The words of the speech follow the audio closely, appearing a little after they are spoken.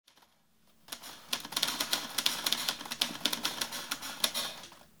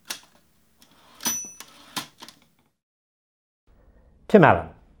Tim Allen,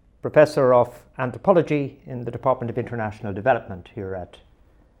 Professor of Anthropology in the Department of International Development here at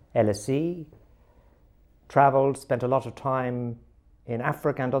LSE, travelled, spent a lot of time in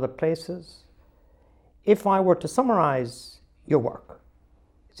Africa and other places. If I were to summarise your work,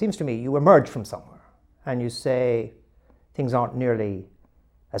 it seems to me you emerge from somewhere and you say things aren't nearly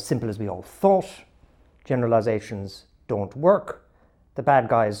as simple as we all thought, generalisations don't work, the bad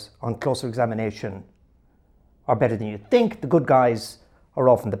guys on closer examination are better than you think, the good guys are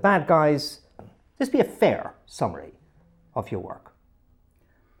often the bad guys. This be a fair summary of your work?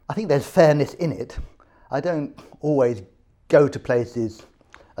 I think there's fairness in it. I don't always go to places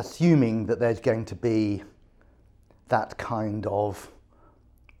assuming that there's going to be that kind of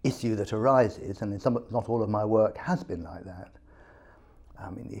issue that arises, and not all of my work has been like that. I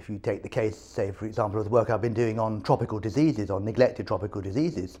mean, if you take the case, say, for example, of the work I've been doing on tropical diseases, on neglected tropical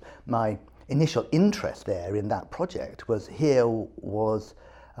diseases, my initial interest there in that project was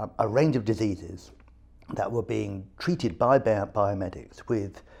a range of diseases that were being treated by biomedics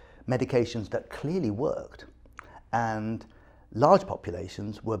with medications that clearly worked, and large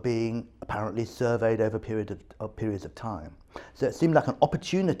populations were being apparently surveyed over periods of time. So it seemed like an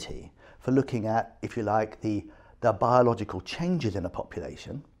opportunity for looking at, if you like, the biological changes in a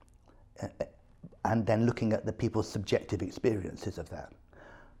population, and then looking at the people's subjective experiences of that.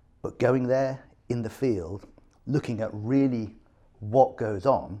 But going there in the field, looking at really what goes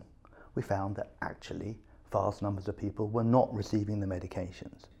on, we found that actually vast numbers of people were not receiving the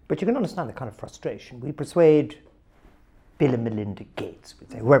medications. But you can understand the kind of frustration. We persuade Bill and Melinda Gates,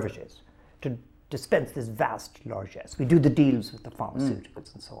 we'd say, whoever it is, to dispense this vast largesse. We do the deals with the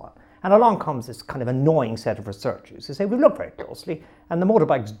pharmaceuticals and so on. And along comes this kind of annoying set of researchers who say, we've looked very closely, and the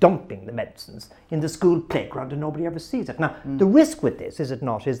motorbike's dumping the medicines in the school playground and nobody ever sees it. Now, the risk with this, is it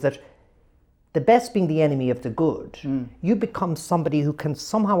not, is that the best being the enemy of the good, you become somebody who can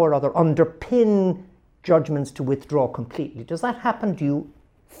somehow or other underpin judgments to withdraw completely. Does that happen? Do you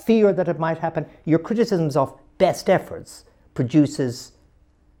fear that it might happen? Your criticisms of best efforts produces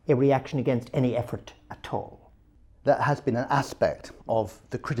a reaction against any effort at all. That has been an aspect of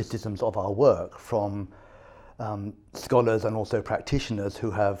the criticisms of our work from scholars and also practitioners who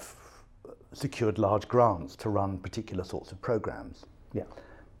have secured large grants to run particular sorts of programs. Yeah.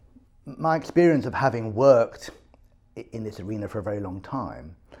 My experience of having worked in this arena for a very long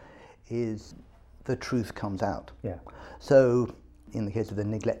time is the truth comes out. Yeah. So in the case of the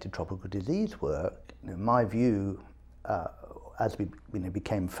neglected tropical disease work, my view as we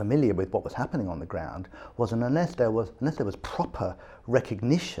became familiar with what was happening on the ground, was unless there was proper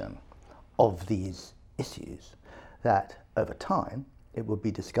recognition of these issues, that over time it would be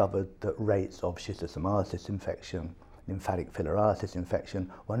discovered that rates of schistosomiasis infection, lymphatic filariasis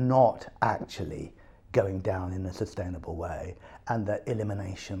infection, were not actually going down in a sustainable way, and that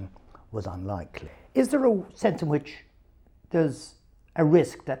elimination was unlikely. Is there a sense in which there's a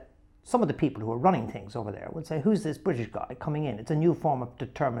risk that some of the people who are running things over there would say, who's this British guy coming in? It's a new form of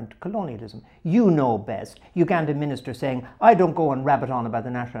determined colonialism. You know best. Ugandan minister saying, I don't go and rabbit on about the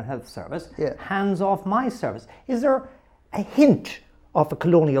National Health Service. Yeah. Hands off my service. Is there a hint of a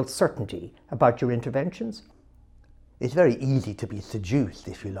colonial certainty about your interventions? It's very easy to be seduced,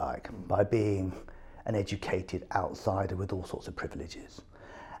 if you like, by being an educated outsider with all sorts of privileges.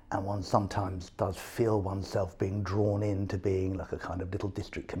 And one sometimes does feel oneself being drawn into being like a kind of little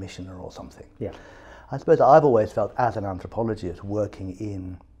district commissioner or something. Yeah. I suppose I've always felt, as an anthropologist working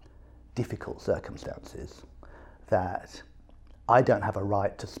in difficult circumstances, that I don't have a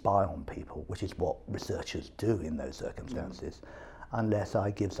right to spy on people, which is what researchers do in those circumstances, unless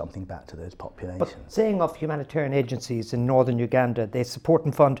I give something back to those populations. But saying of humanitarian agencies in northern Uganda, they support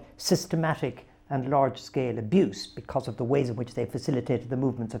and fund systematic and large-scale abuse because of the ways in which they facilitated the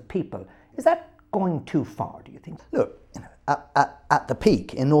movements of people. Is that going too far, do you think? Look, at the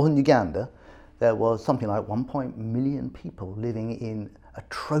peak in northern Uganda, there was something like 1 million people living in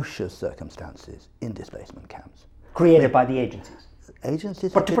atrocious circumstances in displacement camps. Created by the agencies?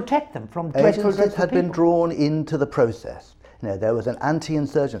 But to protect them from dreadful agencies had people. been drawn into the process. There was an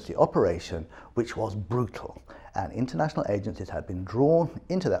anti-insurgency operation which was brutal, and international agencies had been drawn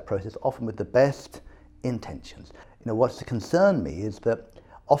into that process, often with the best intentions. What's to concern me is that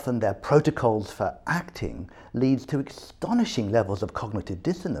often their protocols for acting leads to astonishing levels of cognitive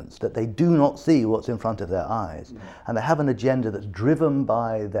dissonance, that they do not see what's in front of their eyes. And they have an agenda that's driven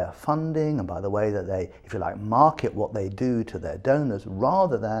by their funding and by the way that they, if you like, market what they do to their donors,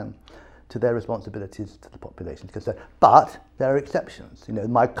 rather than to their responsibilities to the population. But there are exceptions.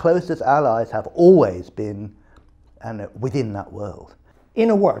 My closest allies have always been within that world.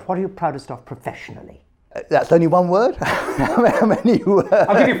 In a word, what are you proudest of professionally? That's only one word? How many words?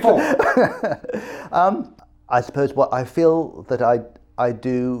 I'll give you 4. I suppose what I feel that I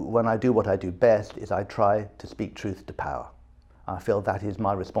do when I do what I do best is I try to speak truth to power. I feel that is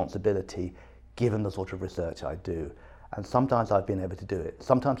my responsibility given the sort of research I do. And sometimes I've been able to do it.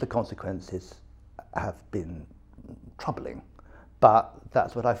 Sometimes the consequences have been troubling, but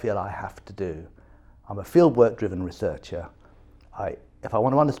that's what I feel I have to do. I'm a fieldwork driven researcher. If I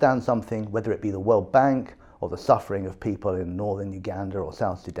want to understand something, whether it be the World Bank or the suffering of people in northern Uganda or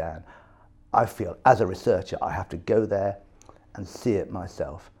South Sudan, I feel as a researcher I have to go there and see it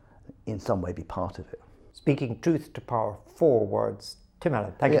myself, in some way be part of it. Speaking truth to power, 4 words. Tim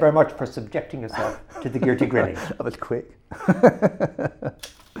Allen, thank you very much for subjecting yourself to the Girty grilling. That was quick.